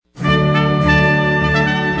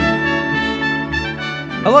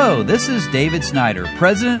Hello, this is David Snyder,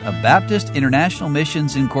 President of Baptist International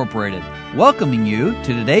Missions Incorporated, welcoming you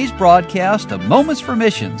to today's broadcast of Moments for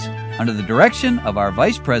Missions under the direction of our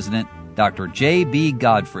Vice President, Dr. J.B.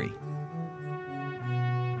 Godfrey.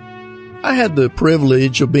 I had the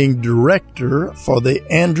privilege of being director for the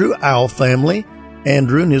Andrew Au family.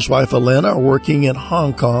 Andrew and his wife Elena are working in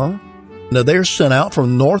Hong Kong. Now, they're sent out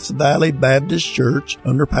from North Valley Baptist Church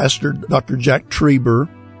under Pastor Dr. Jack Trieber.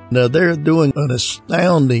 Now, they're doing an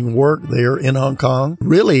astounding work there in Hong Kong,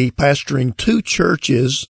 really pastoring two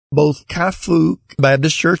churches. Both Kai Fu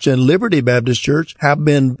Baptist Church and Liberty Baptist Church have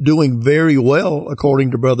been doing very well,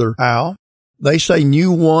 according to Brother Au. They say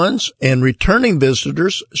new ones and returning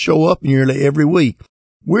visitors show up nearly every week.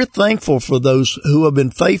 We're thankful for those who have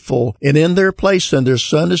been faithful and in their place in their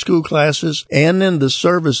Sunday school classes and in the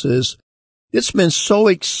services. It's been so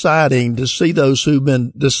exciting to see those who've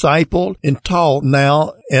been discipled and taught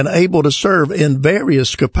now and able to serve in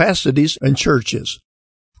various capacities in churches.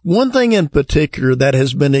 One thing in particular that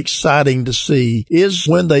has been exciting to see is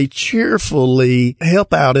when they cheerfully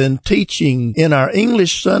help out in teaching in our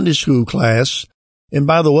English Sunday school class. And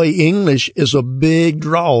by the way, English is a big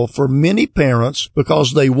draw for many parents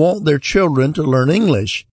because they want their children to learn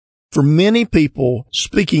English. For many people,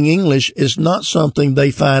 speaking English is not something they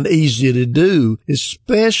find easy to do,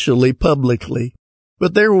 especially publicly.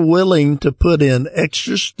 But they're willing to put in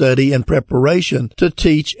extra study and preparation to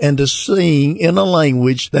teach and to sing in a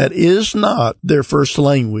language that is not their first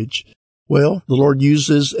language. Well, the Lord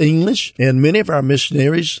uses English, and many of our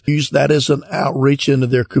missionaries use that as an outreach into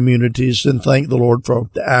their communities, and thank the Lord for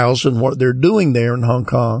the Aus and what they're doing there in Hong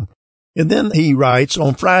Kong. And then he writes,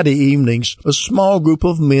 on Friday evenings, a small group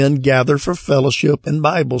of men gather for fellowship and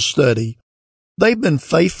Bible study. They've been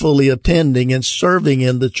faithfully attending and serving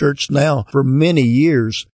in the church now for many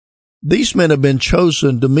years. These men have been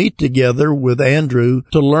chosen to meet together with Andrew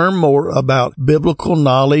to learn more about biblical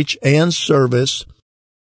knowledge and service.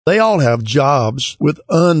 They all have jobs with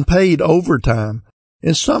unpaid overtime,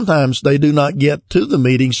 and sometimes they do not get to the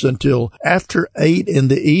meetings until after 8 in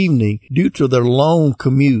the evening due to their long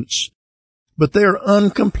commutes. But they're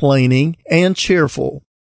uncomplaining and cheerful.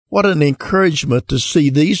 What an encouragement to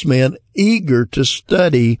see these men eager to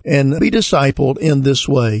study and be discipled in this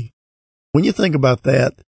way. When you think about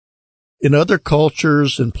that, in other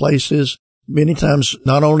cultures and places, many times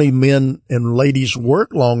not only men and ladies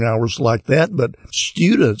work long hours like that, but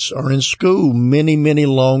students are in school many, many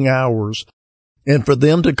long hours. And for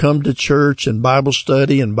them to come to church and Bible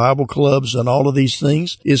study and Bible clubs and all of these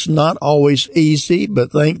things is not always easy,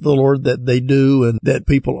 but thank the Lord that they do and that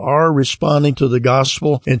people are responding to the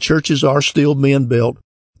gospel and churches are still being built.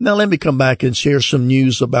 Now let me come back and share some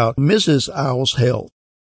news about Mrs. Au's health.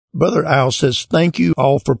 Brother Au says, thank you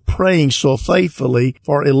all for praying so faithfully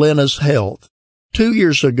for Elena's health. 2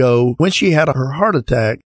 years ago, when she had her heart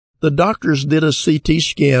attack, the doctors did a CT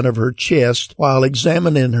scan of her chest while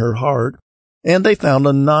examining her heart, and they found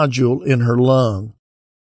a nodule in her lung.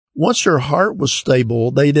 Once her heart was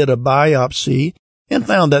stable, they did a biopsy and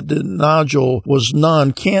found that the nodule was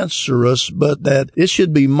non-cancerous, but that it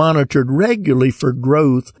should be monitored regularly for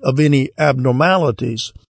growth of any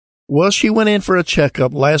abnormalities. Well, she went in for a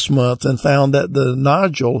checkup last month and found that the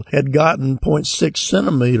nodule had gotten 0.6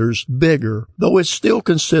 centimeters bigger, though it's still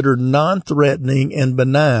considered non-threatening and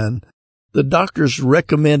benign. The doctors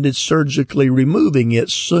recommended surgically removing it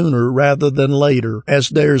sooner rather than later, as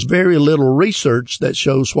there's very little research that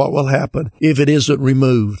shows what will happen if it isn't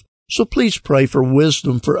removed. So please pray for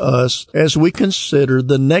wisdom for us as we consider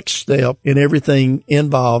the next step in everything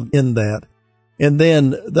involved in that. And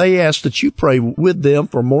then they ask that you pray with them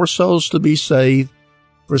for more souls to be saved,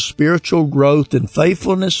 for spiritual growth and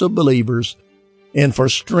faithfulness of believers, and for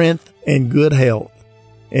strength and good health.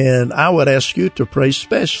 And I would ask you to pray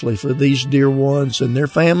especially for these dear ones and their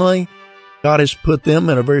family. God has put them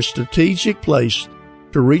in a very strategic place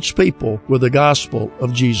to reach people with the gospel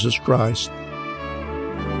of Jesus Christ.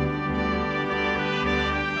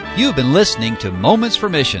 You've been listening to Moments for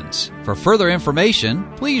Missions. For further information,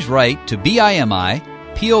 please write to BIMI,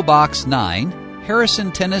 P.O. Box 9, Harrison,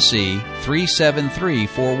 Tennessee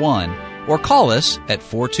 37341, or call us at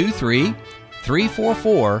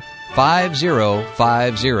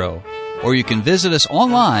 423-344-5050, or you can visit us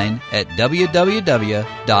online at www.bimi.org.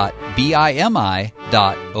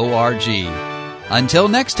 Until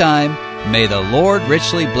next time, may the Lord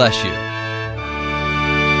richly bless you.